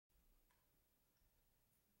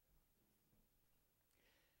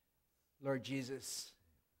Lord Jesus,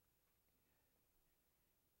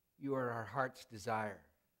 you are our heart's desire.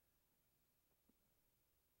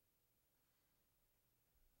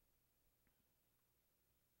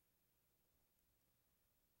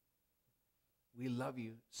 We love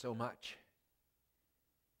you so much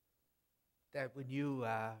that when you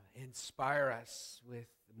inspire us with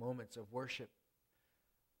moments of worship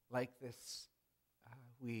like this,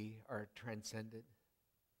 we are transcended.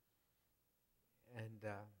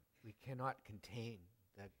 And we cannot contain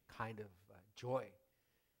the kind of joy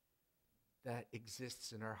that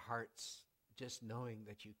exists in our hearts, just knowing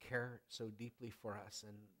that you care so deeply for us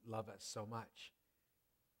and love us so much.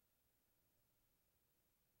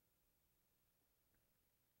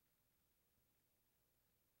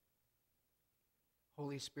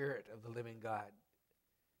 Holy Spirit of the living God,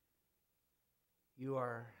 you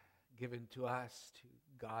are given to us to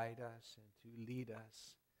guide us and to lead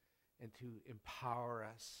us and to empower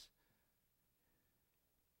us,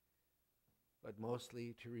 but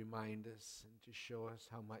mostly to remind us and to show us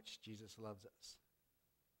how much Jesus loves us.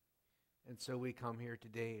 And so we come here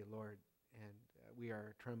today, Lord, and we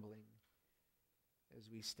are trembling as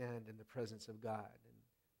we stand in the presence of God. And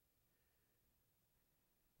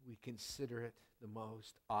we consider it the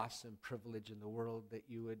most awesome privilege in the world that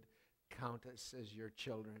you would count us as your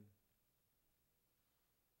children.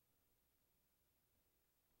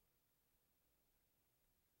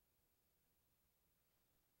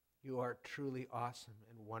 You are truly awesome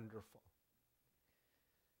and wonderful.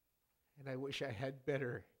 And I wish I had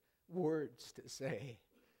better words to say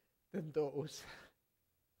than those.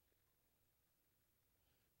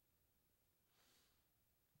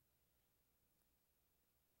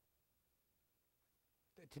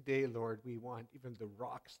 That today, Lord, we want even the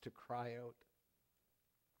rocks to cry out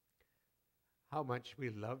how much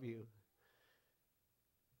we love you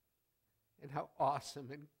and how awesome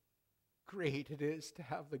and great it is to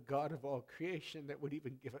have the God of all creation that would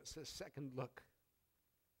even give us a second look.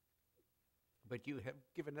 But you have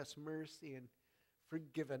given us mercy and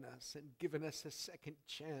forgiven us and given us a second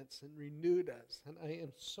chance and renewed us. And I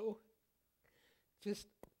am so just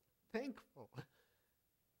thankful.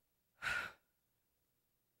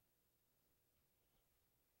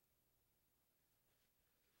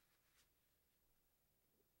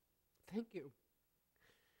 Thank you.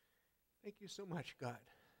 Thank you so much, God.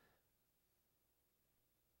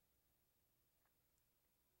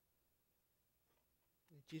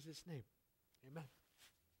 In Jesus' name, amen.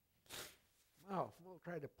 Wow, we'll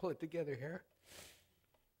try to pull it together here.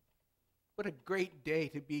 What a great day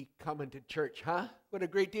to be coming to church, huh? What a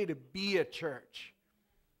great day to be a church.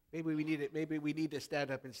 Maybe we need it. Maybe we need to stand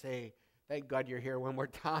up and say, thank God you're here one more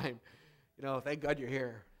time. You know, thank God you're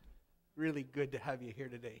here. Really good to have you here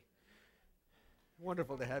today.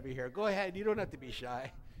 Wonderful to have you here. Go ahead. You don't have to be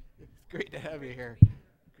shy. It's great to have you here.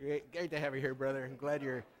 Great to have you here, brother. I'm glad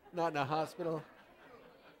you're not in a hospital.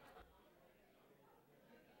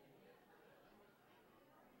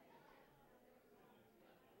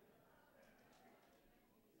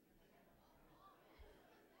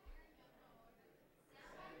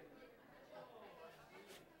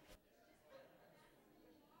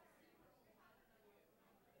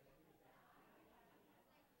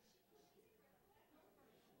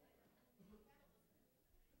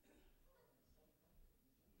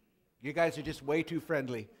 You guys are just way too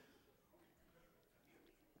friendly.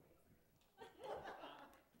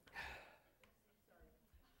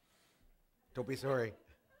 Don't be sorry.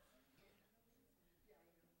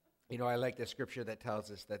 You know, I like the scripture that tells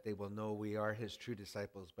us that they will know we are his true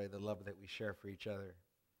disciples by the love that we share for each other.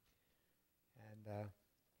 And,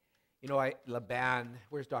 you know, Laban,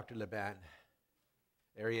 where's Dr. Laban?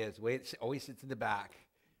 There he is. Always sits in the back.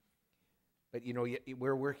 But, you know,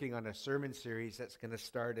 we're working on a sermon series that's going to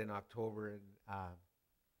start in October. And,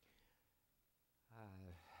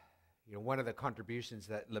 you know, one of the contributions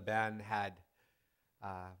that Laban had,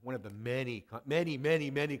 one of the many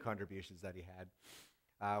contributions that he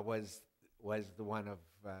had, was the one of,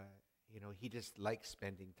 you know, he just likes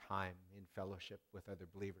spending time in fellowship with other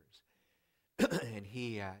believers. And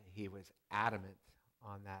he was adamant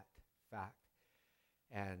on that fact.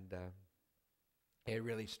 And it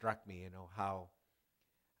really struck me, you know, how,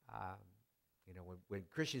 you know, when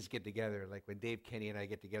Christians get together, like when Dave Kenny and I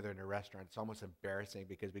get together in a restaurant, it's almost embarrassing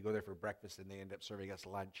because we go there for breakfast and they end up serving us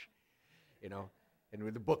lunch, you know,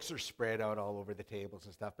 and the books are spread out all over the tables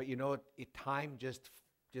and stuff. But, you know, time just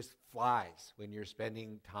flies when you're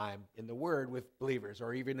spending time in the Word with believers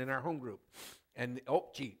or even in our home group. And,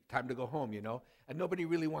 time to go home, you know, and nobody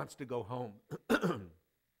really wants to go home.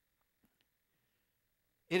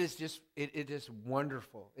 It is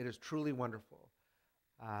wonderful. It is truly wonderful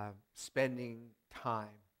spending time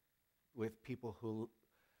with people who,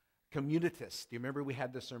 communitists. Do you remember we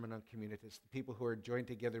had the sermon on communitists, the people who are joined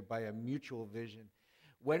together by a mutual vision?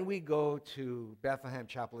 When we go to Bethlehem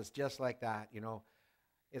Chapel, it's just like that, you know.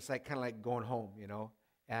 It's like kind of like going home, you know.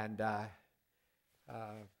 And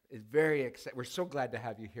it's very exciting. We're so glad to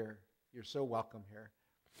have you here. You're so welcome here.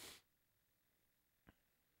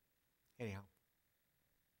 Anyhow.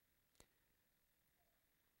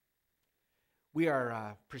 We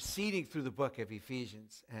are proceeding through the book of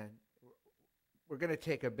Ephesians, and we're going to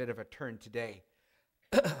take a bit of a turn today.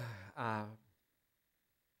 The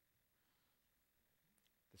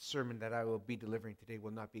sermon that I will be delivering today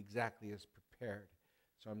will not be exactly as prepared,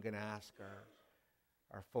 so I'm going to ask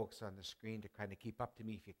our folks on the screen to kind of keep up to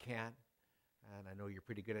me if you can, and I know you're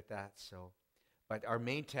pretty good at that. But our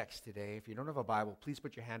main text today, if you don't have a Bible, please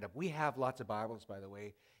put your hand up. We have lots of Bibles, by the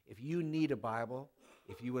way. If you need a Bible,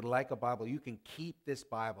 if you would like a Bible, you can keep this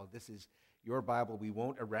Bible. This is your Bible. We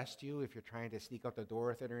won't arrest you if you're trying to sneak out the door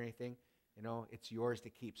with it or anything. You know, it's yours to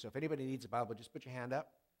keep. So if anybody needs a Bible, just put your hand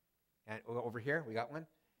up. And over here, we got one.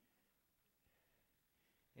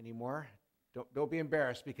 Any more? Don't be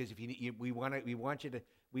embarrassed, because if we want you to.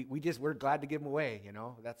 We're glad to give them away. You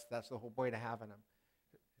know, that's the whole point of having them.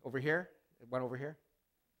 Over here, one over here.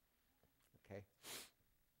 Okay.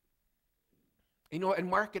 You know, and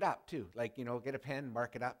mark it up too. Like, you know, get a pen,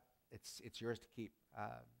 mark it up. It's yours to keep.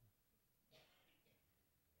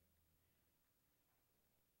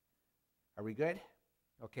 Are we good?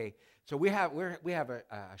 Okay. So we have a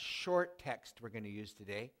short text we're going to use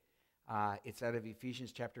today. It's out of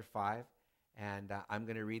Ephesians chapter 5, and I'm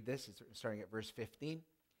going to read this. It's starting at verse 15.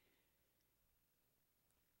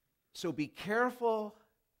 So be careful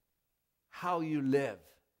how you live,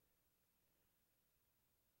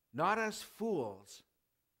 not as fools,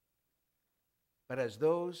 but as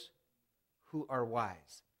those who are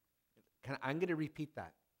wise. I'm going to repeat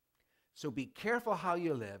that. So be careful how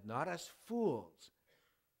you live, not as fools,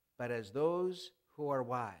 but as those who are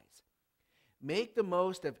wise. Make the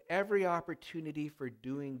most of every opportunity for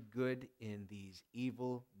doing good in these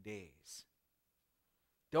evil days.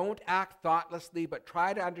 Don't act thoughtlessly, but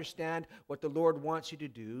try to understand what the Lord wants you to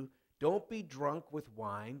do. Don't be drunk with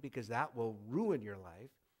wine, because that will ruin your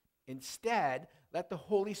life. Instead, let the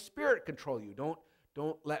Holy Spirit control you. Don't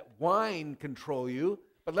let wine control you,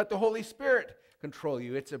 but let the Holy Spirit control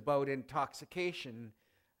you. It's about intoxication.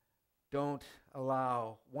 Don't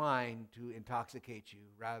allow wine to intoxicate you.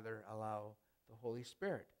 Rather, allow the Holy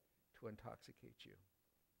Spirit to intoxicate you.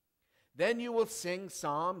 Then you will sing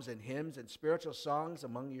psalms and hymns and spiritual songs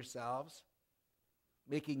among yourselves,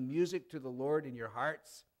 making music to the Lord in your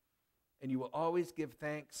hearts, and you will always give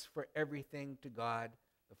thanks for everything to God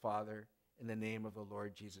the Father in the name of the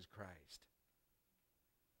Lord Jesus Christ.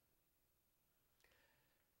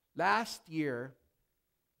 Last year,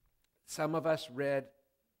 some of us read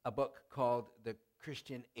a book called The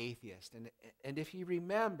Christian Atheist. And if you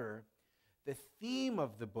remember, the theme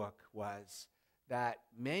of the book was that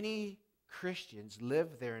many Christians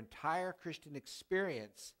live their entire Christian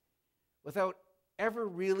experience without ever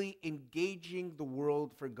really engaging the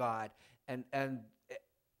world for God. And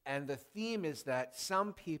the theme is that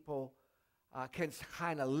some people can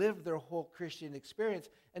kind of live their whole Christian experience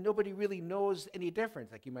and nobody really knows any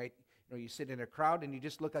difference. Like you sit in a crowd and you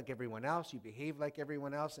just look like everyone else, you behave like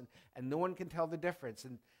everyone else, and no one can tell the difference.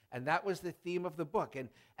 And that was the theme of the book.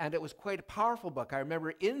 And it was quite a powerful book. I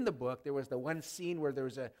remember in the book there was the one scene where there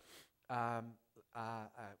was a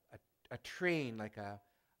train, like a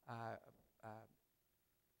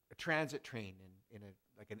transit train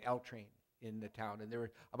like an L train in the town, and there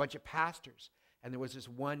were a bunch of pastors, and there was this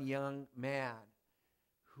one young man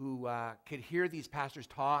who could hear these pastors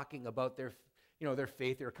talking about their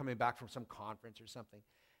faith. They were coming back from some conference or something,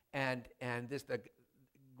 and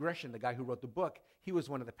Gresham, the guy who wrote the book, he was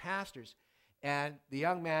one of the pastors, and the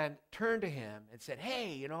young man turned to him and said,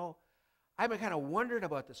 "Hey, I've been kind of wondering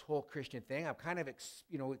about this whole Christian thing. I'm kind of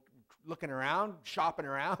looking around, shopping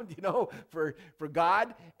around, for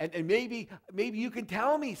God, and maybe you can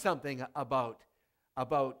tell me something about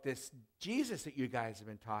this Jesus that you guys have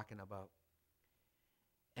been talking about."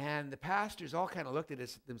 And the pastors all kind of looked at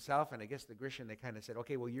themselves, and I guess the Grisham, they kind of said,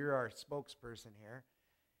 "Okay, well, you're our spokesperson here."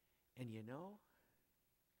 And he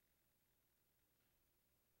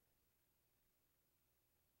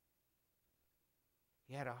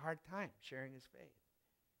had a hard time sharing his faith.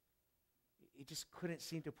 He just couldn't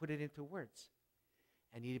seem to put it into words.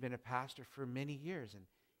 And he'd been a pastor for many years. And,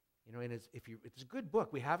 it's a good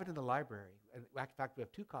book. We have it in the library. In fact, we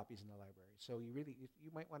have 2 copies in the library. So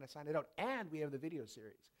you might want to sign it out. And we have the video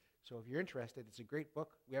series. So if you're interested, it's a great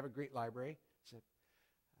book. We have a great library. It's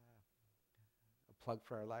plug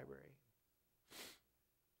for our library.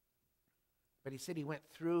 But he said he went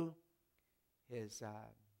through his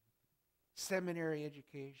seminary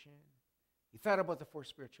education. He thought about the 4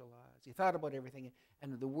 spiritual laws. He thought about everything,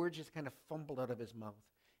 and the words just kind of fumbled out of his mouth.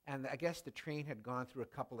 And I guess the train had gone through a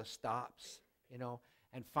couple of stops,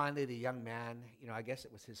 and finally the young man, I guess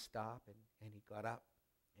it was his stop, and he got up,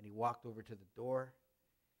 and he walked over to the door,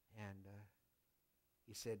 and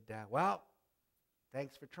he said, well,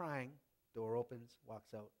 thanks for trying. Door opens,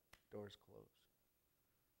 walks out, door's closed.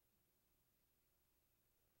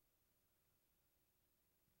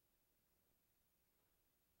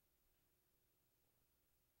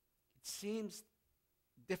 It seems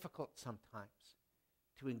difficult sometimes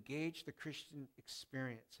to engage the Christian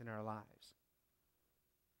experience in our lives.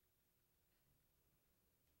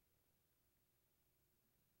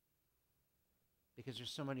 Because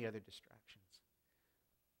there's so many other distractions.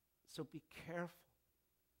 So be careful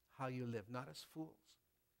how you live, not as fools,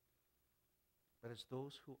 but as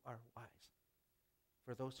those who are wise,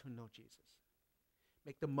 for those who know Jesus.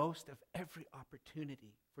 Make the most of every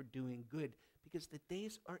opportunity for doing good, because the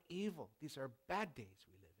days are evil. These are bad days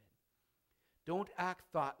we live in. Don't act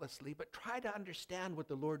thoughtlessly, but try to understand what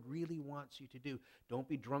the Lord really wants you to do. Don't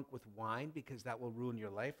be drunk with wine, because that will ruin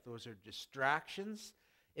your life. Those are distractions.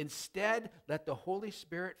 Instead, let the Holy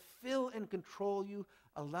Spirit fill and control you.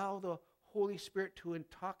 Allow the Holy Spirit to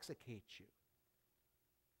intoxicate you,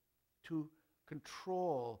 to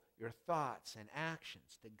control your thoughts and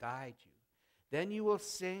actions, to guide you. Then you will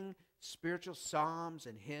sing spiritual psalms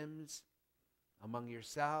and hymns among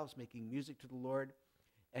yourselves, making music to the Lord,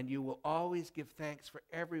 and you will always give thanks for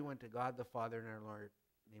everyone to God the Father in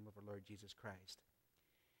the name of our Lord Jesus Christ.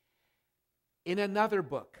 In another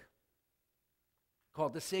book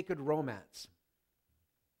called The Sacred Romance,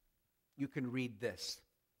 you can read this.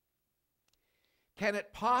 Can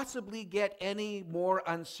it possibly get any more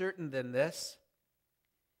uncertain than this?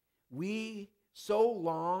 We so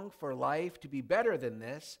long for life to be better than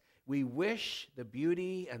this. We wish the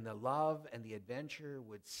beauty and the love and the adventure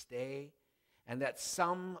would stay, and that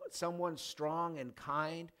someone strong and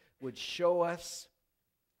kind would show us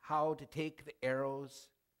how to take the arrows,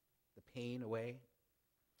 the pain away.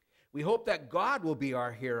 We hope that God will be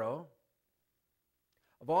our hero.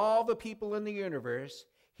 Of all the people in the universe,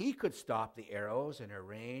 he could stop the arrows and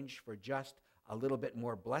arrange for just a little bit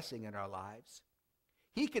more blessing in our lives.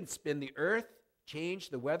 He can spin the earth, change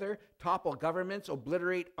the weather, topple governments,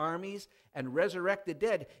 obliterate armies, and resurrect the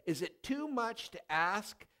dead. Is it too much to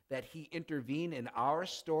ask that he intervene in our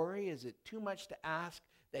story? Is it too much to ask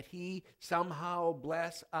that he somehow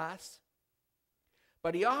bless us?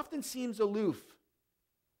 But he often seems aloof,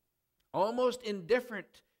 almost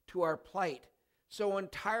indifferent to our plight, so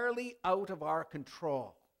entirely out of our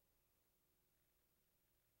control.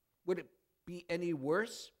 Would it be any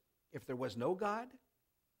worse if there was no God?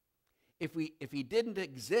 If he didn't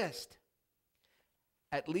exist,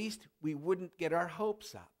 at least we wouldn't get our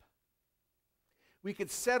hopes up. We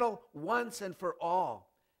could settle once and for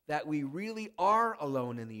all that we really are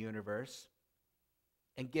alone in the universe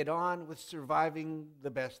and get on with surviving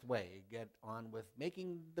the best way, get on with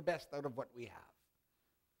making the best out of what we have.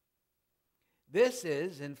 This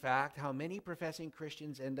is, in fact, how many professing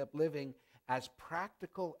Christians end up living as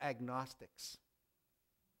practical agnostics.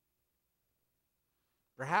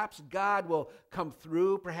 Perhaps God will come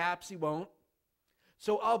through, perhaps he won't.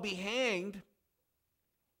 So I'll be hanged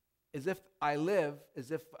as if I live,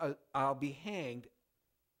 as if I'll be hanged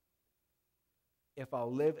if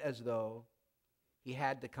I'll live as though he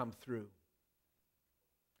had to come through.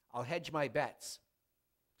 I'll hedge my bets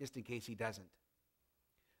just in case he doesn't.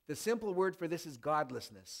 The simple word for this is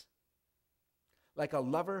godlessness. Like a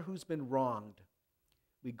lover who's been wronged,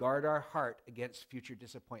 we guard our heart against future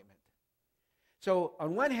disappointment. So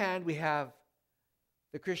on one hand, we have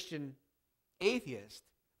the Christian atheist,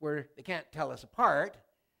 where they can't tell us apart.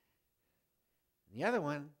 And the other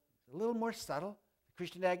one, a little more subtle, the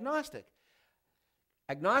Christian agnostic.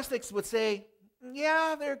 Agnostics would say,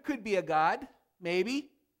 yeah, there could be a God, maybe.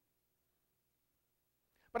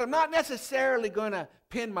 But I'm not necessarily going to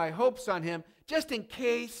pin my hopes on him just in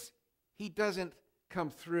case he doesn't come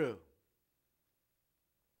through.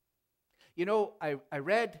 You know, I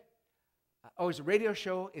read, it was a radio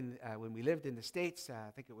show when we lived in the States. I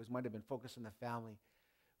think might have been Focus on the Family,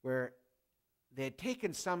 where they had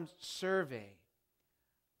taken some survey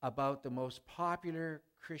about the most popular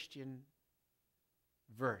Christian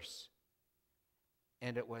verse.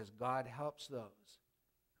 And it was, God helps those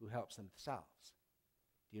who helps themselves.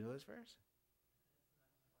 Do you know this verse?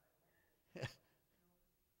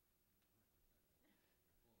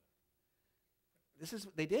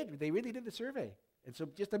 they did. They really did the survey. And so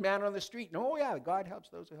just a man on the street, oh yeah, God helps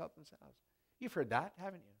those who help themselves. You've heard that,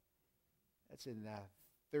 haven't you? That's in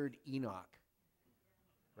 3rd Enoch,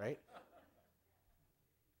 right?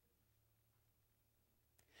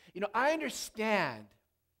 I understand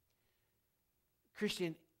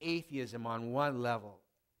Christian atheism on one level.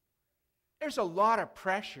 There's a lot of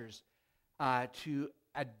pressures to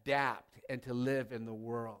adapt and to live in the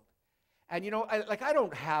world. And I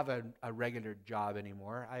don't have a regular job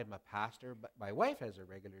anymore. I am a pastor, but my wife has a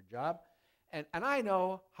regular job. And I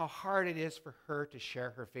know how hard it is for her to share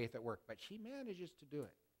her faith at work, but she manages to do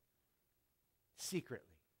it.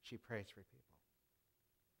 Secretly, she prays for people.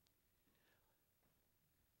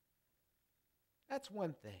 That's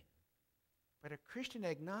one thing. But a Christian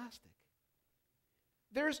agnostic,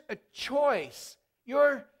 there's a choice.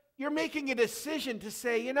 You're making a decision to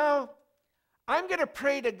say, I'm going to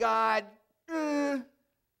pray to God.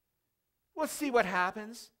 We'll see what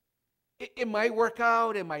happens. It might work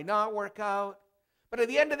out. It might not work out. But at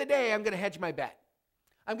the end of the day, I'm going to hedge my bet.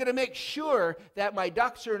 I'm going to make sure that my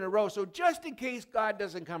ducks are in a row. So just in case God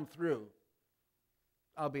doesn't come through,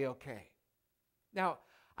 I'll be okay. Now,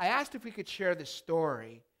 I asked if we could share this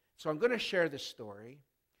story. So I'm going to share this story.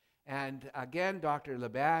 And again, Dr.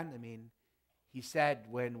 Laban, he said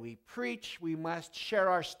when we preach, we must share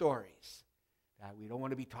our stories. We don't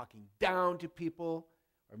want to be talking down to people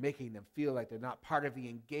or making them feel like they're not part of the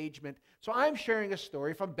engagement. So I'm sharing a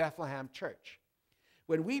story from Bethlehem Church.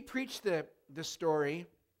 When we preached the story,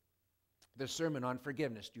 the sermon on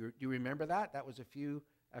forgiveness, do you remember that? That was a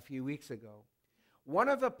few weeks ago. One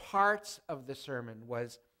of the parts of the sermon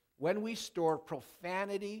was when we store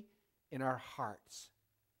profanity in our hearts.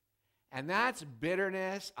 And that's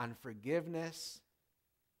bitterness, unforgiveness,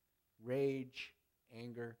 rage,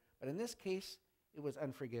 anger. But in this case, it was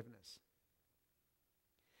unforgiveness.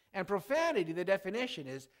 And profanity, the definition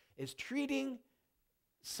is treating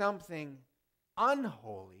something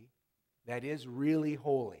unholy that is really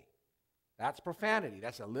holy. That's profanity.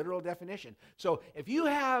 That's a literal definition. So if you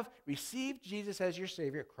have received Jesus as your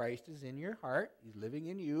Savior, Christ is in your heart. He's living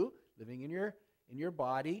in you, living in your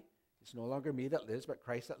body. It's no longer me that lives, but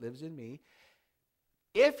Christ that lives in me.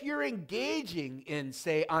 If you're engaging in,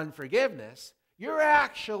 say, unforgiveness, you're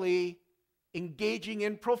actually engaging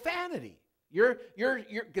in profanity. You're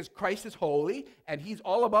because Christ is holy, and he's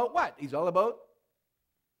all about what? He's all about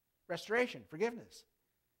restoration, forgiveness.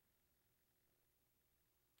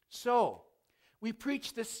 So, we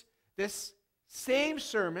preached this same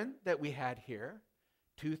sermon that we had here,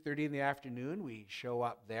 2:30 in the afternoon. We show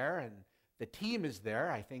up there, and the team is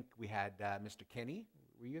there. I think we had Mr. Kenny.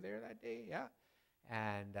 Were you there that day? Yeah.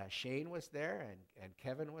 And Shane was there, and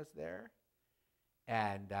Kevin was there.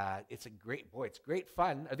 And it's great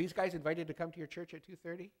fun. Are these guys invited to come to your church at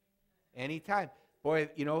 2:30? Anytime. Boy,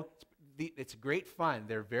 it's great fun.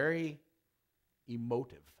 They're very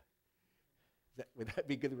emotive. Would that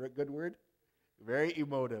be a good word? Very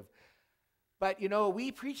emotive. But,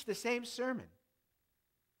 we preached the same sermon.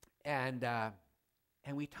 And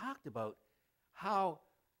we talked about how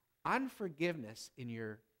unforgiveness in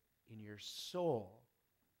your soul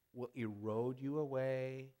will erode you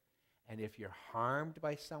away. And if you're harmed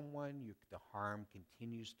by someone, the harm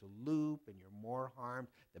continues to loop, and you're more harmed.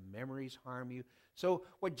 The memories harm you. So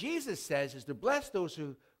what Jesus says is to bless those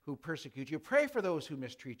who persecute you, pray for those who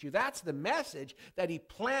mistreat you. That's the message that he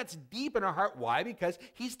plants deep in our heart. Why? Because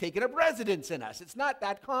he's taken up residence in us. It's not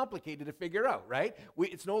that complicated to figure out, right?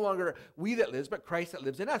 It's no longer we that lives, but Christ that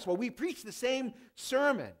lives in us. Well, we preach the same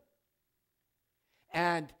sermon.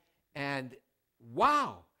 And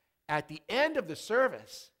wow, at the end of the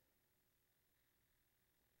service,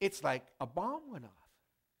 it's like a bomb went off.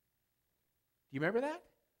 Do you remember that?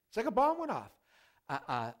 It's like a bomb went off.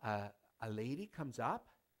 A lady comes up,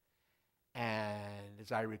 and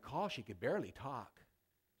as I recall, she could barely talk.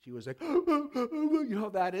 She was like, you know how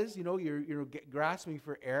that is? You're grasping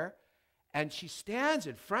for air. And she stands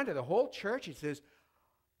in front of the whole church and says,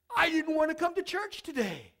 I didn't want to come to church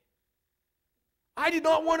today. I did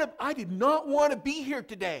not want to be here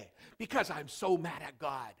today because I'm so mad at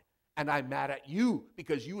God. And I'm mad at you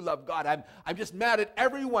because you love God. I'm just mad at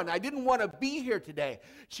everyone. I didn't want to be here today.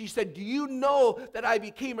 She said, do you know that I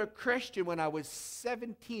became a Christian when I was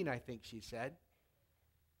 17, I think she said.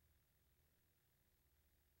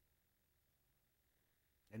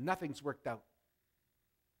 And nothing's worked out.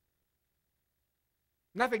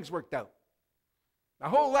 Nothing's worked out. My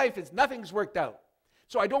whole life nothing's worked out.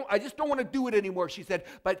 So I just don't want to do it anymore, she said.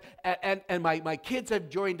 But and my kids have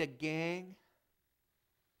joined a gang.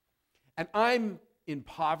 And I'm in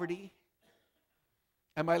poverty,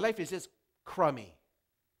 and my life is just crummy.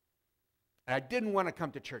 And I didn't want to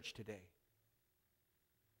come to church today.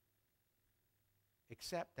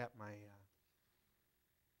 Except that my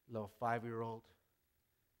little 5-year-old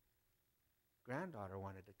granddaughter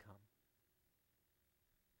wanted to come.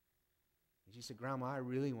 And she said, Grandma, I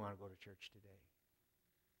really want to go to church today.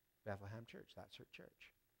 Bethlehem Church, that's her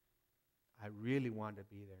church. I really want to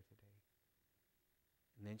be there today.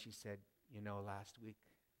 And then she said, last week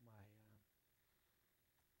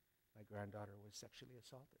my granddaughter was sexually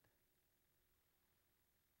assaulted.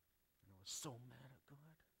 And I was so mad at God.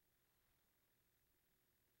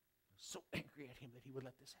 I was so angry at him that he would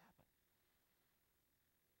let this happen.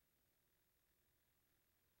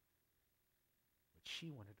 But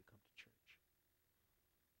she wanted to come to church.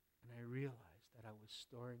 And I realized that I was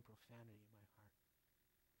storing profanity in my heart.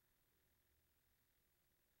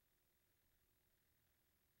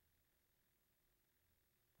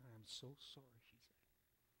 I'm so sorry, she said.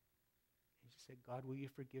 And she said, God, will you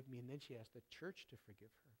forgive me? And then she asked the church to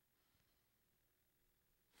forgive her.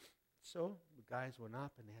 So the guys went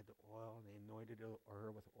up and they had the oil and they anointed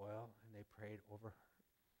her with oil and they prayed over her.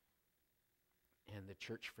 And the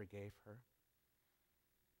church forgave her.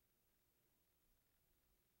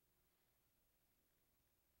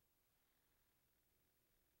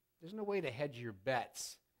 There's no way to hedge your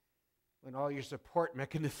bets when all your support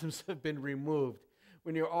mechanisms have been removed,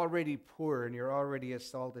 when you're already poor and you're already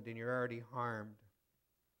assaulted and you're already harmed.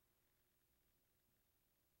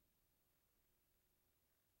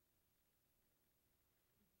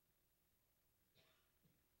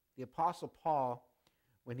 The Apostle Paul,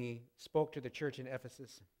 when he spoke to the church in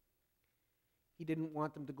Ephesus, he didn't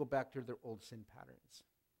want them to go back to their old sin patterns.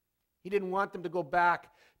 He didn't want them to go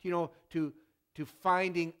back, to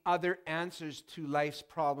finding other answers to life's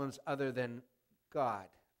problems other than God,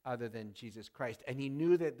 other than Jesus Christ. And he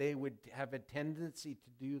knew that they would have a tendency to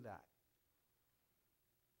do that.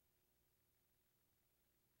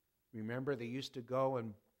 Remember, they used to go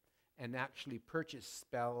and actually purchase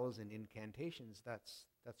spells and incantations. That's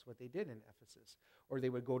what they did in Ephesus. Or they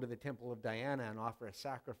would go to the temple of Diana and offer a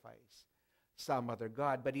sacrifice, some other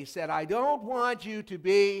god. But he said, I don't want you to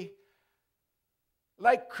be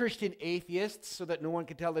like Christian atheists so that no one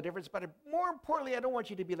can tell the difference. But more importantly, I don't want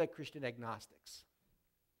you to be like Christian agnostics.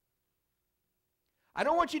 I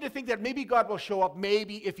don't want you to think that maybe God will show up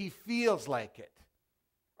maybe if he feels like it.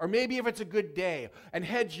 Or maybe if it's a good day, and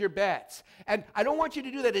hedge your bets. And I don't want you to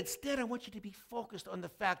do that. Instead, I want you to be focused on the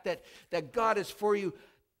fact that God is for you.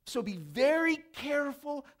 So be very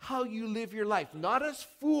careful how you live your life. Not as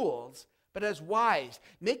fools, but as wise.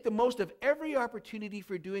 Make the most of every opportunity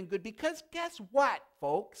for doing good. Because guess what,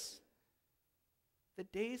 folks? The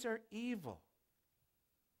days are evil.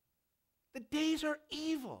 The days are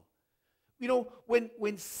evil.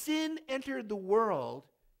 When sin entered the world,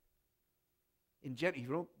 if you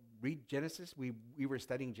don't read Genesis, we were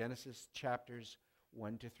studying Genesis chapters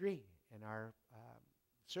 1 to 3 in our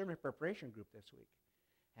sermon preparation group this week.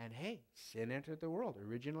 And hey, sin entered the world,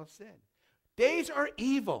 original sin. Days are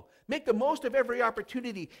evil. Make the most of every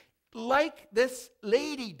opportunity, like this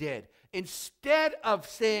lady did. Instead of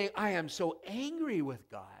saying, I am so angry with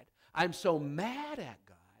God, I'm so mad at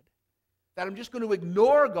God, that I'm just going to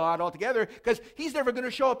ignore God altogether because he's never going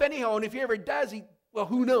to show up anyhow. And if he ever does, well,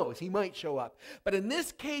 who knows? He might show up. But in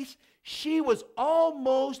this case, she was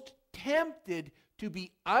almost tempted to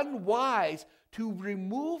be unwise, to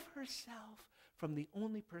remove herself from the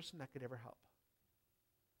only person that could ever help.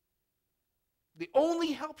 The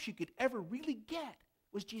only help she could ever really get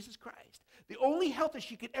was Jesus Christ. The only help that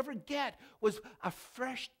she could ever get was a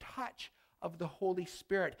fresh touch of the Holy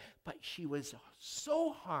Spirit. But she was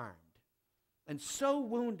so harmed and so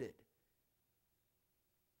wounded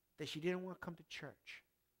that she didn't want to come to church.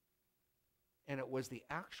 And it was the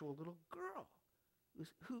actual little girl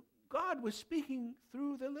who God was speaking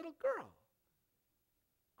through the little girl.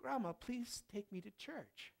 Grandma, please take me to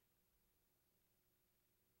church.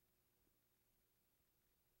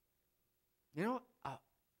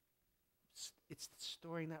 It's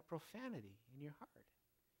storing that profanity in your heart.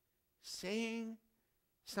 Saying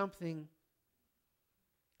something,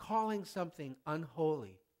 calling something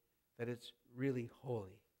unholy that it's really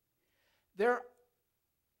holy. There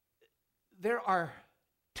are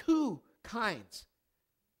two kinds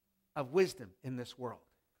of wisdom in this world.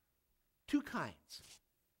 Two kinds.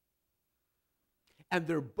 And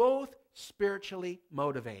they're both spiritually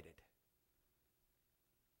motivated.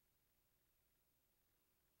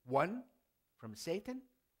 One from Satan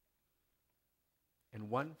and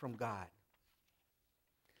one from God.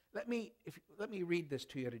 Let me read this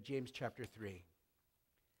to you out of James chapter 3.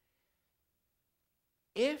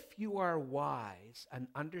 If you are wise and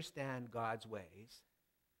understand God's ways,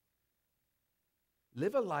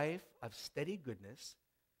 Live a life of steady goodness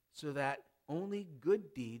so that only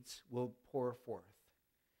good deeds will pour forth.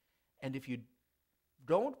 And if you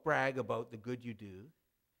don't brag about the good you do,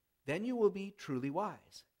 then you will be truly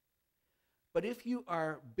wise. But if you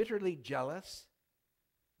are bitterly jealous,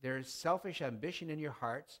 there is selfish ambition in your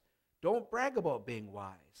hearts, don't brag about being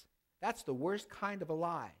wise. That's the worst kind of a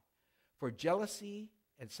lie. For jealousy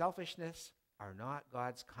and selfishness are not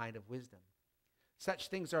God's kind of wisdom. Such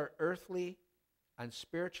things are earthly,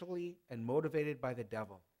 unspiritually, and motivated by the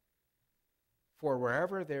devil. For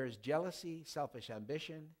wherever there is jealousy, selfish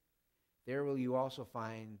ambition, there will you also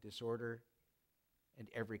find disorder and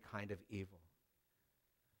every kind of evil.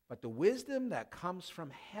 But the wisdom that comes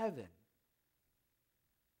from heaven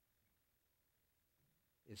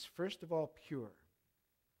is first of all pure.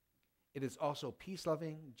 It is also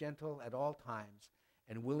peace-loving, gentle at all times,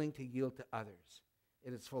 and willing to yield to others.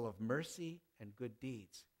 It is full of mercy and good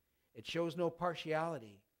deeds. It shows no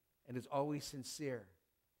partiality and is always sincere.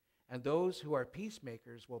 And those who are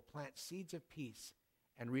peacemakers will plant seeds of peace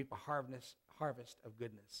and reap a harvest of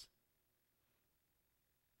goodness.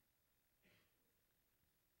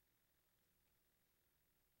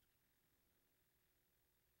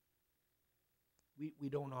 We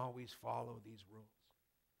don't always follow these rules.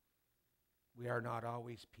 We are not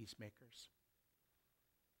always peacemakers.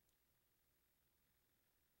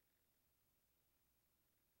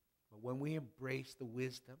 But when we embrace the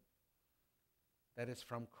wisdom that is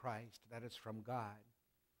from Christ, that is from God,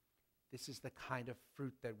 this is the kind of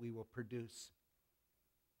fruit that we will produce.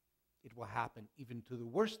 It will happen even to the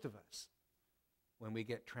worst of us when we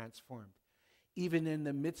get transformed. Even in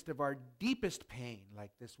the midst of our deepest pain,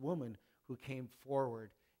 like this woman who came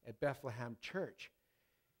forward at Bethlehem Church,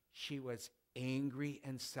 she was angry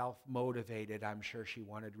and self-motivated. I'm sure she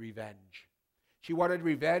wanted revenge. She wanted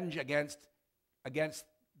revenge against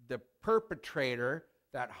the perpetrator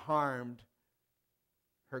that harmed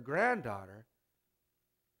her granddaughter,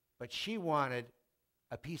 but she wanted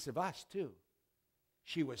a piece of us too.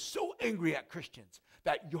 She was so angry at Christians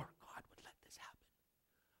that your God would let this happen.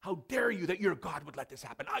 How dare you that your God would let this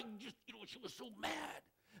happen? She was so mad,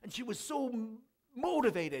 and she was so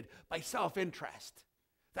motivated by self-interest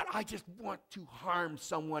that I just want to harm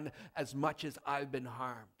someone as much as I've been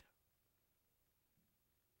harmed.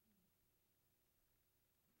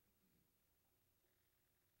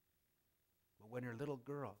 But when her little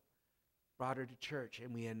girl brought her to church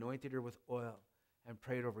and we anointed her with oil and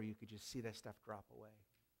prayed over her, you could just see that stuff drop away.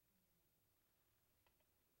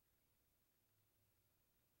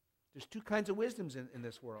 There's two kinds of wisdoms in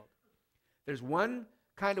this world. There's one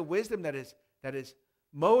kind of wisdom that is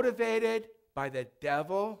motivated by the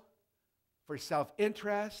devil for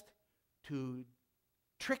self-interest, to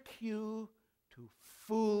trick you, to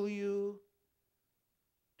fool you,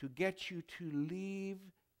 to get you to leave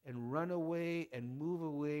and run away and move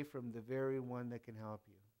away from the very one that can help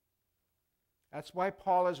you. That's why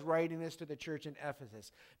Paul is writing this to the church in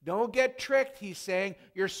Ephesus. Don't get tricked, he's saying.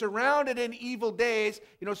 You're surrounded in evil days.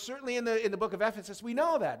 Certainly in the book of Ephesus, we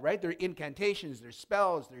know that, right? There are incantations, there's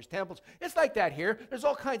spells, there's temples. It's like that here. There's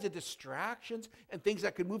all kinds of distractions and things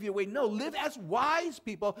that could move you away. No, live as wise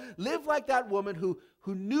people. Live like that woman who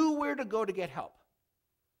knew where to go to get help.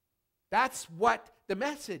 That's what the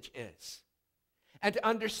message is. And to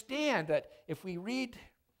understand that if we read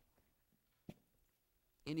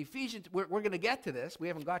in Ephesians, we're going to get to this. We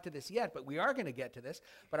haven't got to this yet, but we are going to get to this.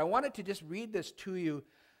 But I wanted to just read this to you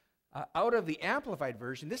out of the Amplified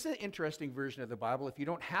Version. This is an interesting version of the Bible. If you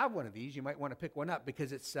don't have one of these, you might want to pick one up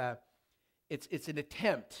because it's an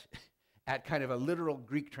attempt at kind of a literal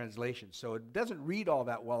Greek translation. So it doesn't read all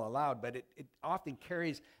that well aloud, but it often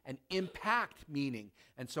carries an impact meaning.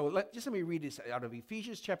 And so let me read this out of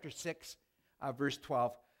Ephesians chapter 6, verse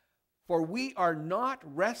 12. For we are not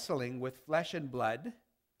wrestling with flesh and blood,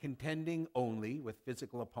 contending only with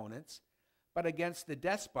physical opponents, but against the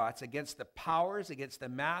despots, against the powers, against the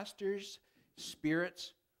masters,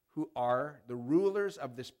 spirits who are the rulers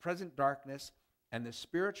of this present darkness and the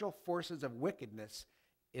spiritual forces of wickedness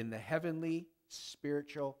in the heavenly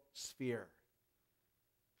spiritual sphere.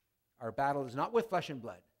 Our battle is not with flesh and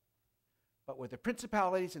blood, but with the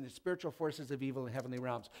principalities and the spiritual forces of evil in heavenly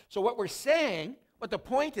realms. So what we're saying, what the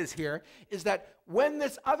point is here, is that when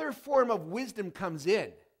this other form of wisdom comes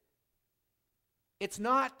in, it's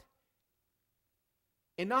not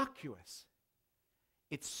innocuous.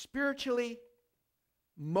 It's spiritually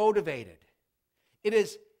motivated. It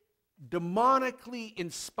is demonically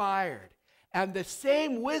inspired. And the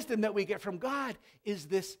same wisdom that we get from God is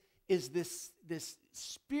this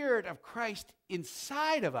Spirit of Christ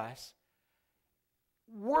inside of us,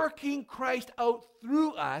 working Christ out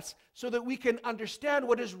through us so that we can understand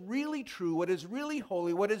what is really true, what is really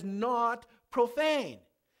holy, what is not profane,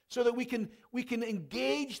 so that we can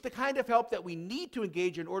engage the kind of help that we need to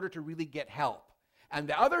engage in order to really get help. And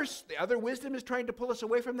the other wisdom is trying to pull us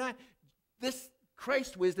away from that. This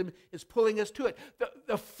Christ wisdom is pulling us to it.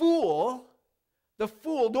 The fool,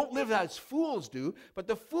 don't live as fools do, but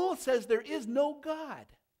the fool says there is no God.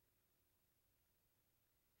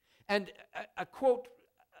 And a quote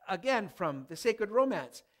again from the Sacred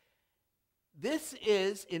Romance. This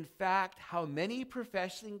is, in fact, how many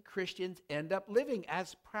professing Christians end up living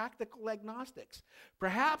as practical agnostics.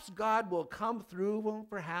 Perhaps God will come through, well,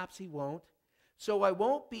 perhaps he won't. So I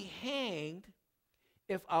won't be hanged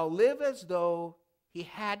if I'll live as though he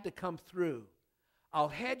had to come through. I'll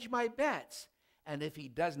hedge my bets, and if he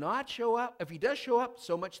does show up,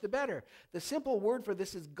 so much the better. The simple word for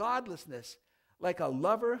this is godlessness. Like a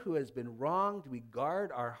lover who has been wronged, we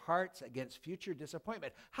guard our hearts against future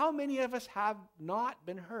disappointment. How many of us have not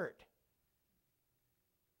been hurt?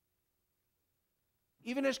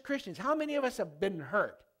 Even as Christians, how many of us have been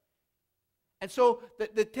hurt? And so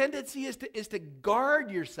the tendency is to guard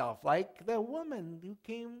yourself, like the woman who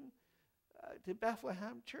came to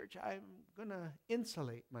Bethlehem Church. I'm going to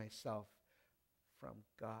insulate myself from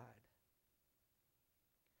God.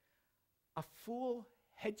 A fool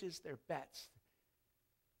hedges their bets.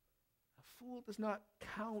 A fool does not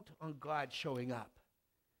count on God showing up.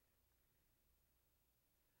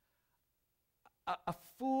 A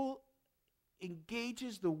fool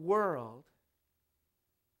engages the world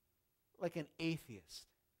like an atheist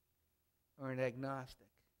or an agnostic.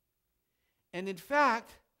 And in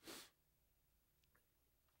fact,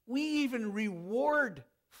 we even reward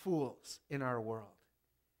fools in our world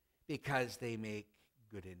because they make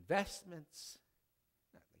good investments.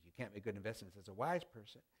 Not like you can't make good investments as a wise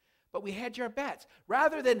person, but we hedge our bets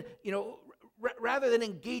rather than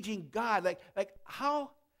engaging God. Like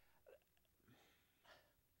how.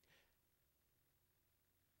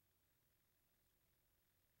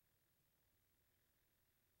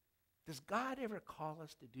 Does God ever call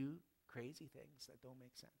us to do crazy things that don't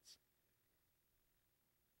make sense?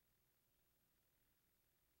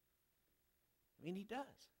 I mean, he does.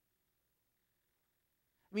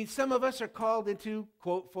 I mean, some of us are called into,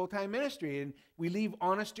 quote, full-time ministry, and we leave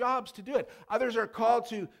honest jobs to do it. Others are called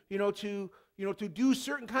to do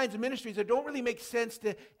certain kinds of ministries that don't really make sense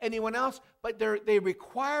to anyone else, but they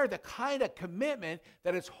require the kind of commitment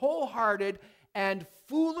that is wholehearted and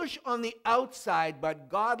foolish on the outside, but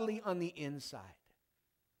godly on the inside.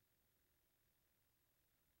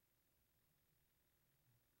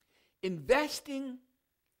 Investing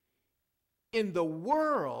in the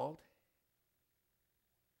world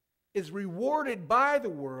is rewarded by the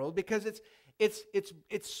world because it's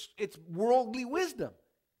worldly wisdom.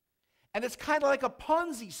 And it's kind of like a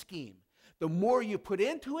Ponzi scheme. The more you put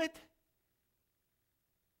into it,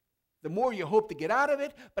 the more you hope to get out of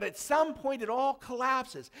it, but at some point it all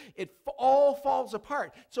collapses. It all falls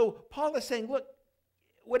apart. So Paul is saying, look,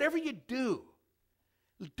 whatever you do,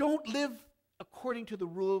 don't live according to the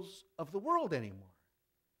rules of the world anymore.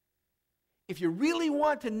 If you really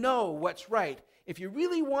want to know what's right, if you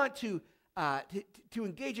really want to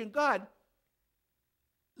engage in God,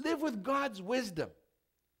 live with God's wisdom.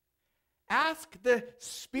 Ask the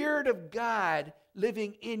Spirit of God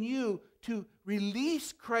living in you to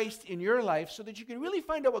release Christ in your life so that you can really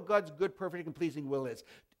find out what God's good, perfect, and pleasing will is.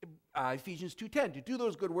 Ephesians 2:10, to do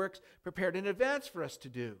those good works prepared in advance for us to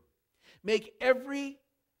do. Make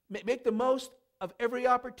the most of every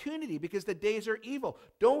opportunity because the days are evil.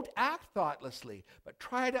 Don't act thoughtlessly, but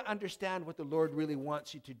try to understand what the Lord really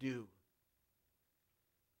wants you to do.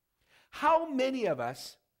 How many of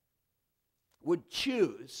us would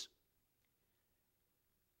choose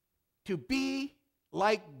to be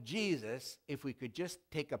like Jesus if we could just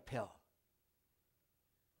take a pill?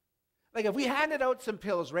 Like if we handed out some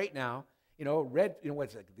pills right now, red,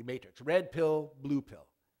 what's it, the Matrix, red pill, blue pill.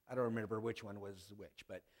 I don't remember which one was which,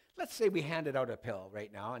 but let's say we handed out a pill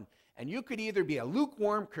right now, and you could either be a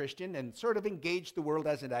lukewarm Christian and sort of engage the world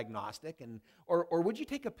as an agnostic, or would you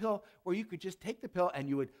take a pill where you could just take the pill and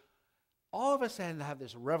you would all of a sudden have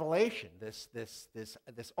this revelation, this,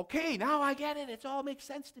 okay, now I get it. It all makes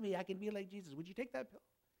sense to me. I can be like Jesus. Would you take that pill?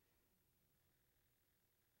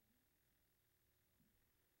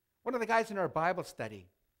 One of the guys in our Bible study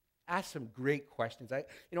asked some great questions. I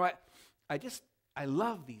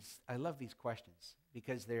love these questions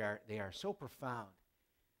because they are so profound.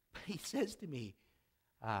 But he says to me,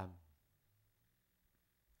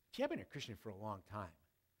 gee, I've been a Christian for a long time.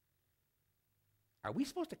 Are we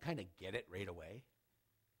supposed to kind of get it right away?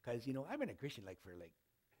 Because, I've been a Christian for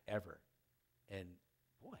ever. And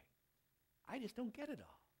boy, I just don't get it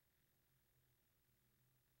all.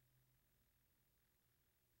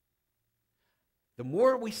 The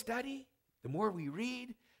more we study, the more we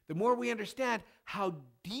read, the more we understand how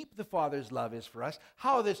deep the Father's love is for us,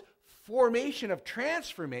 how this formation of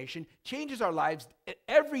transformation changes our lives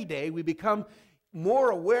every day. We become more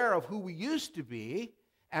aware of who we used to be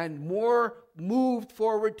and more moved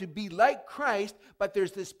forward to be like Christ, but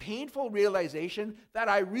there's this painful realization that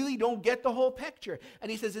I really don't get the whole picture. And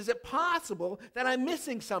he says, is it possible that I'm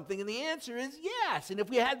missing something? And the answer is yes. And if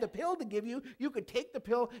we had the pill to give you, you could take the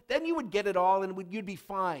pill, then you would get it all and you'd be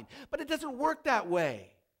fine. But it doesn't work that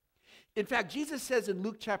way. In fact, Jesus says in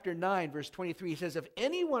Luke chapter 9, verse 23, he says, if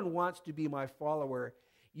anyone wants to be my follower,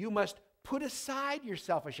 you must put aside your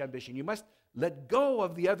selfish ambition. You must let go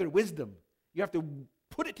of the other wisdom. You have to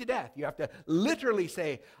put it to death. You have to literally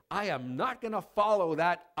say, I am not going to follow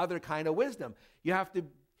that other kind of wisdom. You have to,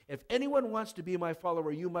 if anyone wants to be my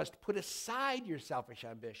follower, you must put aside your selfish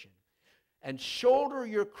ambition and shoulder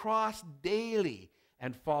your cross daily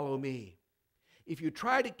and follow me. If you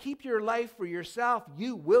try to keep your life for yourself,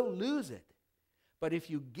 you will lose it. But if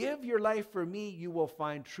you give your life for me, you will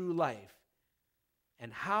find true life.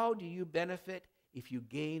 And how do you benefit if you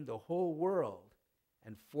gain the whole world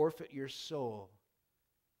and forfeit your soul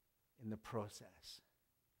in the process?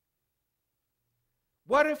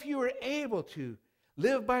 What if you were able to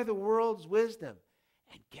live by the world's wisdom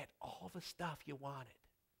and get all the stuff you wanted?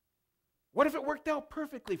 What if it worked out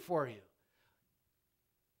perfectly for you?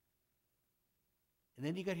 And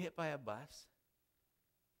then you got hit by a bus,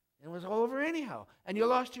 and it was all over anyhow, and you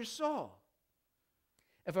lost your soul.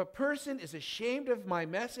 If a person is ashamed of my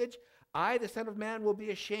message, I, the Son of Man, will be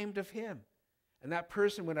ashamed of him. And that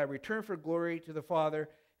person, when I return for glory to the Father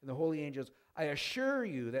and the holy angels, I assure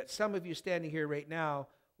you that some of you standing here right now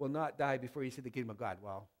will not die before you see the kingdom of God.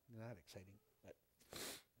 Well, not exciting, but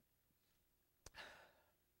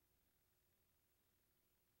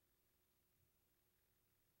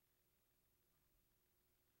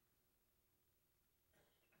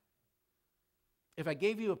if I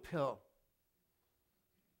gave you a pill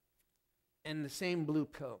and the same blue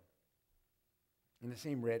pill and the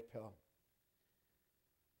same red pill,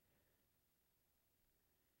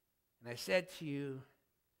 and I said to you,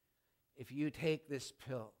 if you take this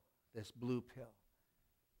pill, this blue pill,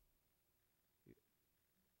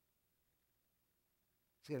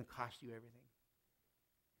 it's going to cost you everything.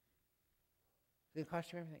 It's going to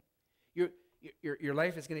cost you everything. Your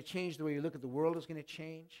life is going to change. The way you look at the world is going to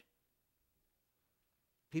change.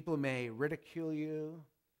 People may ridicule you.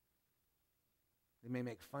 They may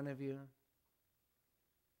make fun of you.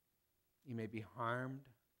 You may be harmed.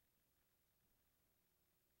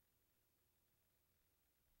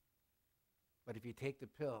 But if you take the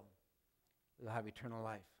pill, you'll have eternal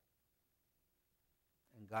life.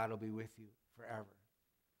 And God will be with you forever.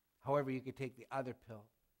 However, you could take the other pill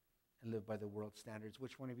and live by the world standards.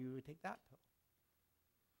 Which one of you would take that pill?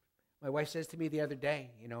 My wife says to me the other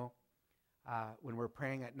day, when we're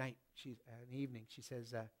praying at night, in the evening, she said,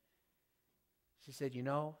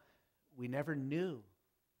 we never knew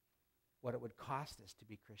what it would cost us to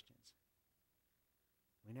be Christians.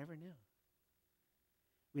 We never knew.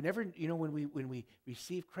 We never, when we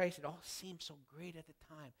receive Christ, it all seems so great at the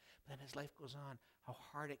time. But then as life goes on, how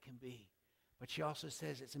hard it can be. But she also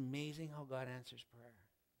says it's amazing how God answers prayer.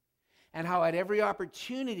 And how at every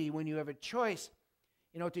opportunity when you have a choice,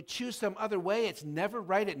 to choose some other way, it's never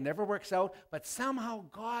right, it never works out, but somehow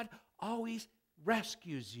God always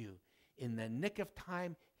rescues you. In the nick of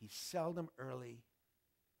time, he's seldom early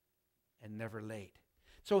and never late.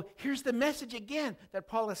 So here's the message again that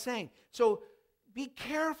Paul is saying. So be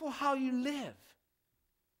careful how you live.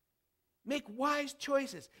 Make wise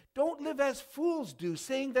choices. Don't live as fools do,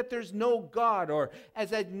 saying that there's no God, or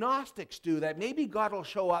as agnostics do, that maybe God will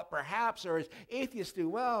show up perhaps, or as atheists do,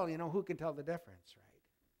 well, who can tell the difference, right?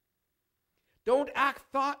 Don't act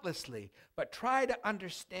thoughtlessly, but try to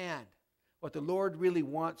understand what the Lord really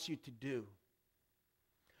wants you to do.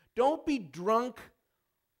 Don't be drunk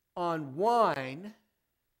on wine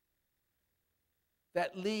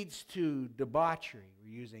that leads to debauchery.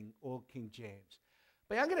 We're using Old King James.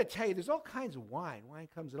 But I'm going to tell you, there's all kinds of wine. Wine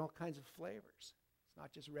comes in all kinds of flavors. It's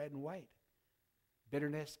not just red and white.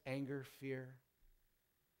 Bitterness, anger, fear.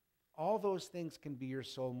 All those things can be your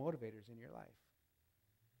soul motivators in your life.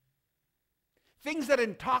 Things that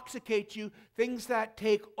intoxicate you, things that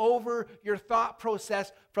take over your thought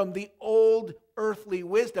process from the old earthly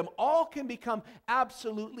wisdom, all can become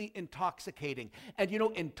absolutely intoxicating. And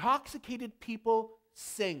intoxicated people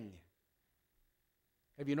sing.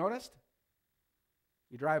 Have you noticed?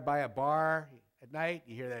 You drive by a bar at night.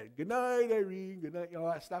 You hear that, good night, Irene, good night, all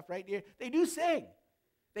that stuff right there. They do sing.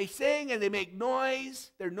 They sing and they make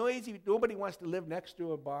noise. They're noisy. Nobody wants to live next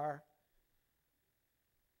to a bar.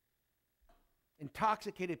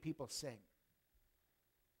 Intoxicated people sing.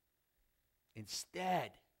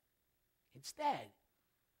 Instead,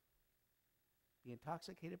 be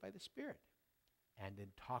intoxicated by the Spirit. And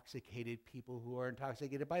intoxicated people who are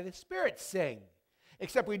intoxicated by the Spirit sing.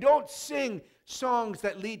 Except we don't sing songs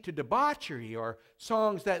that lead to debauchery or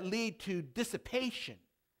songs that lead to dissipation.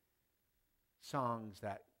 Songs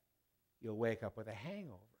that you'll wake up with a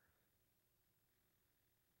hangover.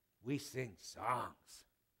 We sing songs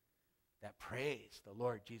that praise the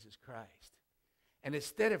Lord Jesus Christ. And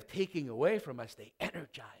instead of taking away from us, they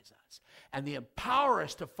energize us. And they empower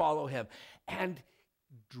us to follow him. And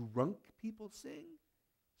drunk people sing.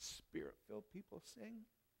 Spirit-filled people sing.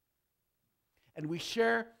 And we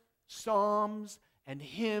share psalms and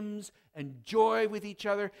hymns and joy with each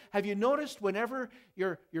other. Have you noticed whenever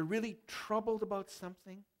you're really troubled about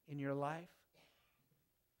something in your life,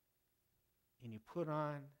 and you put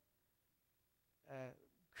on a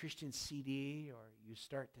Christian CD or you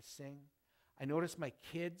start to sing? I notice my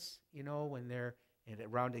kids, when they're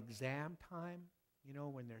around exam time,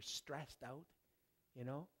 when they're stressed out,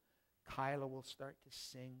 Kyla will start to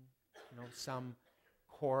sing, some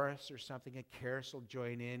chorus or something, and Karis will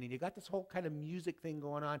join in, and you got this whole kind of music thing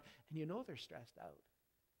going on, and they're stressed out.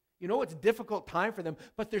 It's a difficult time for them,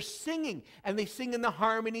 but they're singing, and they sing in the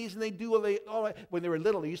harmonies, and they do all when they were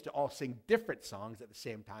little, they used to all sing different songs at the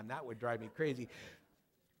same time. That would drive me crazy.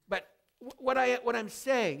 But what I'm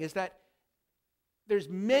saying is that there's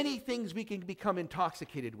many things we can become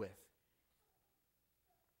intoxicated with.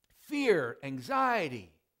 Fear,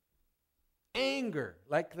 anxiety, anger,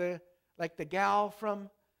 like the gal from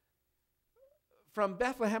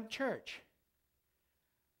Bethlehem Church.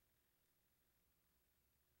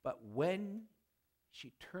 But when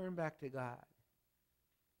she turned back to God,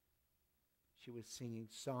 she was singing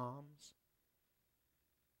psalms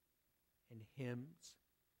and hymns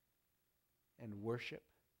and worship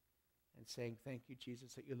and saying, thank you,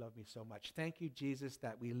 Jesus, that you love me so much. Thank you, Jesus,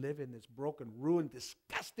 that we live in this broken, ruined,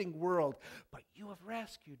 disgusting world, but you have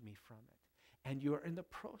rescued me from it. And you are in the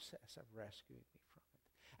process of rescuing me from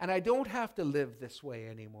it. And I don't have to live this way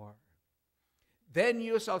anymore. Then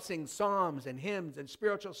you shall sing psalms and hymns and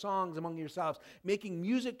spiritual songs among yourselves, making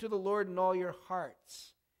music to the Lord in all your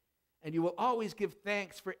hearts. And you will always give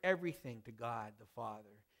thanks for everything to God the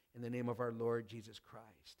Father in the name of our Lord Jesus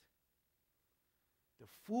Christ. The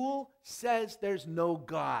fool says there's no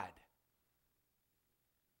God.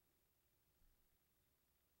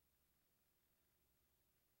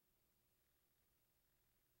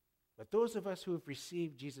 But those of us who have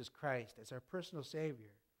received Jesus Christ as our personal Savior,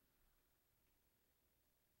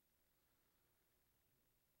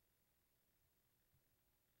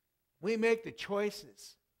 we make the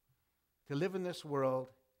choices to live in this world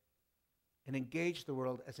and engage the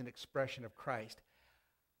world as an expression of Christ.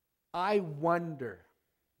 I wonder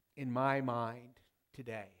in my mind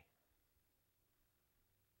today,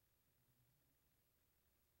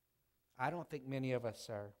 I don't think many of us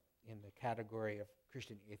are in the category of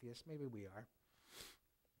Christian atheists. Maybe we are.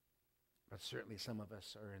 But certainly some of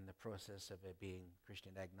us are in the process of being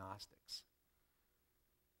Christian agnostics.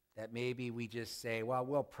 That maybe we just say, well,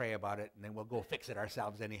 we'll pray about it and then we'll go fix it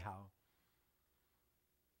ourselves anyhow.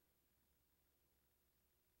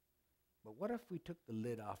 But what if we took the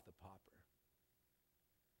lid off the popper?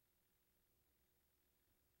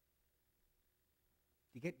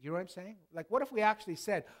 You know what I'm saying? Like, what if we actually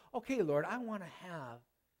said, okay, Lord, I want to have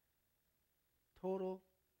total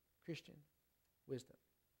Christian wisdom.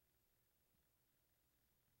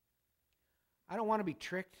 I don't want to be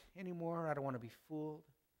tricked anymore. I don't want to be fooled.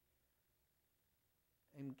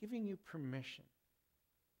 I'm giving you permission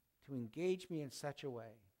to engage me in such a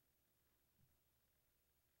way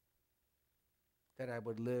that I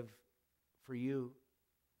would live for you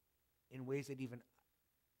in ways that even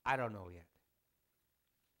I don't know yet.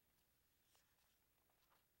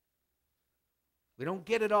 We don't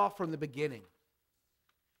get it all from the beginning.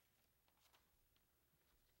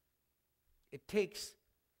 It takes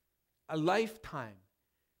a lifetime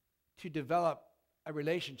to develop a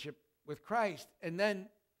relationship with Christ. And then,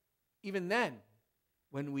 even then,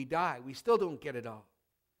 when we die, we still don't get it all.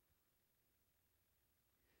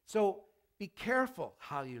 So, be careful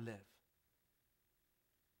how you live.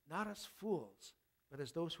 Not as fools, but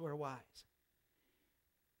as those who are wise.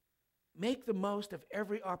 Make the most of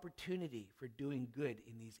every opportunity for doing good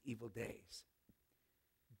in these evil days.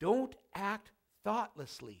 Don't act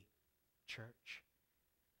thoughtlessly, church,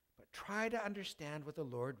 but try to understand what the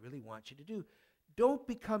Lord really wants you to do. don't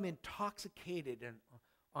become intoxicated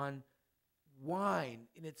on wine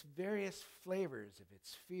in its various flavors, if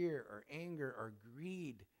it's fear or anger or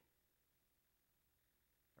greed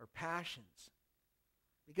or passions.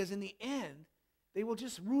 Because in the end, they will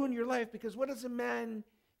just ruin your life, because what does a man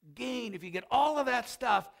gain if you get all of that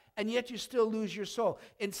stuff and yet you still lose your soul?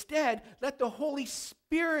 Instead, let the Holy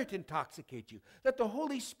Spirit intoxicate you. Let the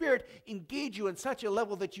Holy Spirit engage you in such a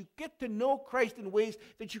level that you get to know Christ in ways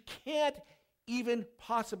that you can't even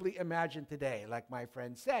possibly imagine today. Like my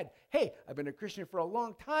friend said, hey, I've been a Christian for a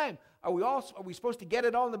long time. Are we supposed to get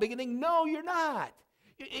it all in the beginning? No, you're not.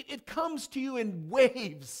 It comes to you in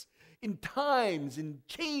waves, in times, and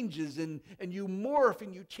changes, and you morph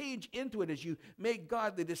and you change into it as you make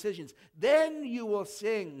godly decisions. Then you will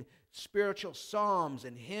sing spiritual psalms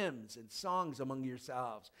and hymns and songs among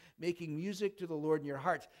yourselves, making music to the Lord in your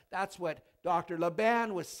hearts. That's what Dr.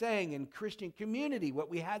 Laban was saying in Christian community, what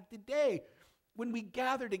we had today. When we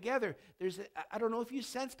gather together, I don't know if you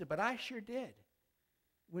sensed it, but I sure did.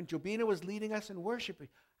 When Jobina was leading us in worship,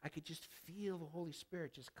 I could just feel the Holy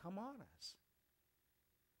Spirit just come on us.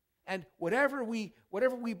 And whatever we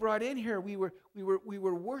brought in here, we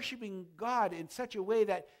were worshiping God in such a way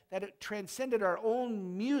that it transcended our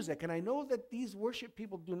own music. And I know that these worship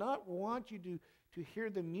people do not want you to hear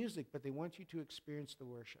the music, but they want you to experience the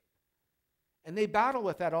worship. And they battle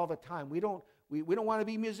with that all the time. We don't want to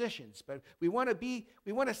be musicians, but we want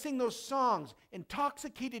to sing those songs.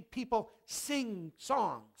 Intoxicated people sing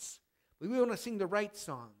songs. We want to sing the right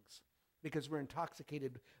songs because we're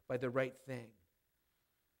intoxicated by the right thing.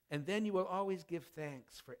 And then you will always give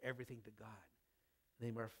thanks for everything to God, in the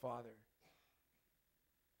name of our Father,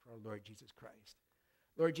 for our Lord Jesus Christ.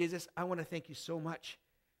 Lord Jesus, I want to thank you so much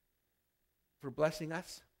for blessing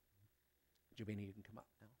us. Jovina, you can come up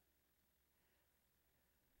now.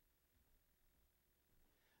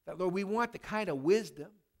 That, Lord, we want the kind of wisdom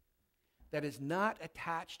that is not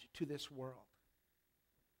attached to this world.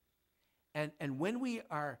 And when we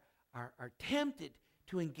are tempted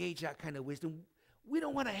to engage that kind of wisdom, we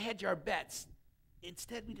don't want to hedge our bets.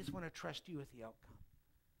 Instead, we just want to trust you with the outcome.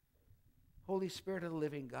 Holy Spirit of the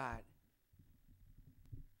living God,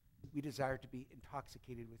 we desire to be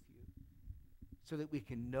intoxicated with you so that we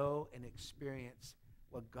can know and experience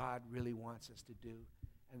what God really wants us to do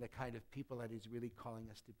and the kind of people that he's really calling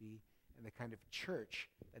us to be and the kind of church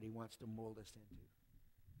that he wants to mold us into.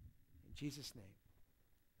 In Jesus' name,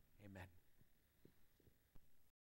 amen.